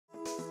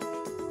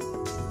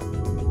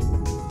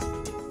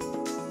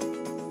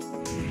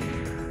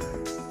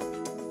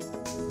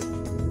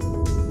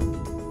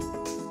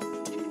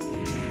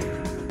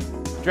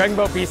Dragon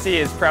Boat BC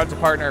is proud to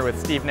partner with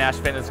Steve Nash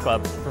Fitness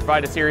Club to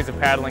provide a series of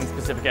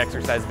paddling-specific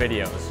exercise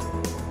videos.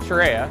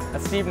 Shareya, a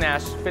Steve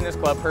Nash Fitness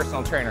Club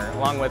personal trainer,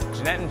 along with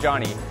Jeanette and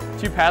Johnny,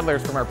 two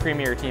paddlers from our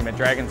premier team at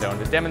Dragon Zone,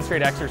 to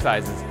demonstrate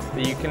exercises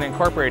that you can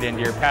incorporate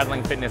into your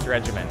paddling fitness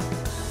regimen.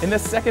 In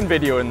this second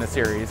video in the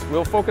series,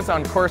 we'll focus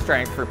on core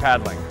strength for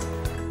paddling.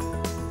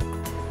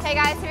 Okay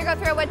guys, here we go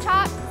through a wood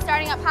chop,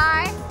 starting up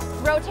high,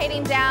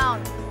 rotating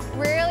down,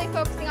 really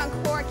focusing on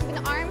core, keeping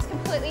the arms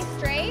completely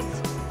straight.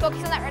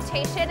 Focus on that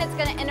rotation, it's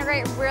going to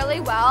integrate really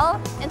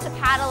well into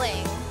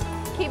paddling.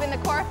 Keeping the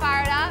core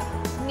fired up,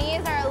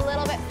 knees are a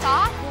little bit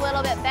soft, a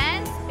little bit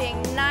bent, being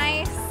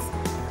nice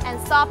and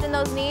soft in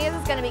those knees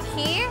is going to be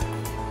key.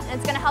 And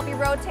it's going to help you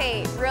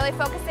rotate, really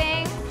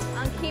focusing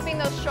on keeping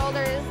those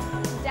shoulders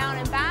down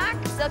and back,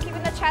 still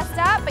keeping the chest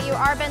up, but you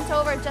are bent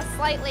over just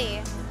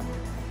slightly.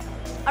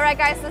 All right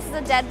guys, this is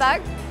a dead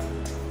bug.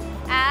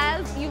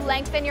 As you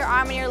lengthen your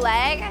arm and your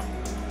leg,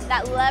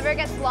 that lever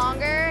gets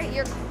longer,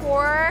 your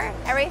core,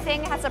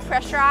 everything has to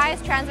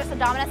pressurize, transverse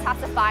abdominis has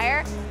to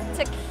fire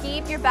to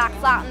keep your back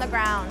flat on the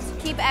ground.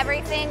 Keep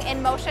everything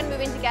in motion,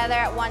 moving together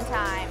at one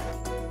time.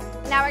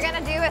 Now we're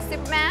gonna do a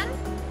Superman,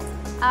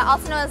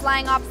 also known as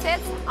lying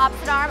opposites.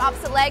 Opposite arm,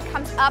 opposite leg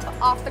comes up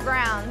off the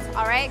ground.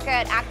 All right, good.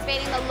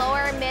 Activating the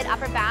lower, mid,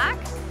 upper back.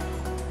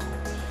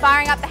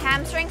 Firing up the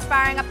hamstrings,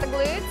 firing up the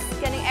glutes,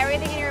 getting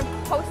everything in your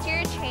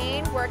posterior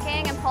chain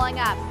working and pulling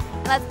up.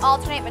 And let's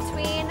alternate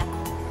between.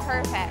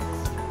 Perfect.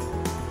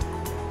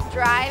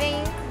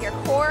 Driving your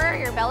core,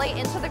 your belly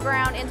into the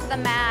ground, into the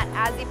mat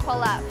as you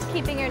pull up.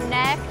 Keeping your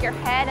neck, your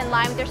head in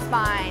line with your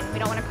spine. We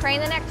don't want to crane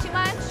the neck too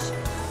much.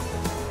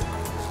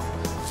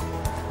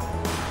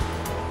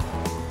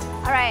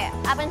 All right,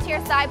 up into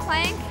your side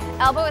plank.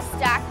 Elbow is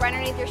stacked right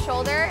underneath your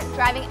shoulder,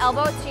 driving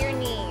elbow to your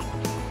knee.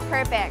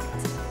 Perfect.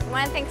 You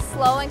want to think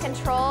slow and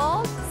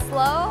controlled.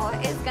 Slow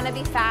is going to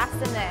be fast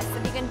in this.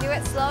 If you can do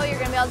it slow, you're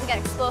going to be able to get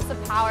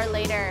explosive power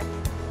later.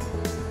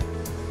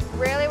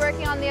 Really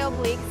working on the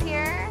obliques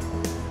here,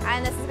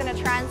 and this is going to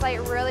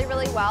translate really,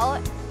 really well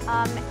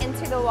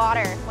into the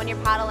water when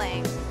you're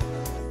paddling.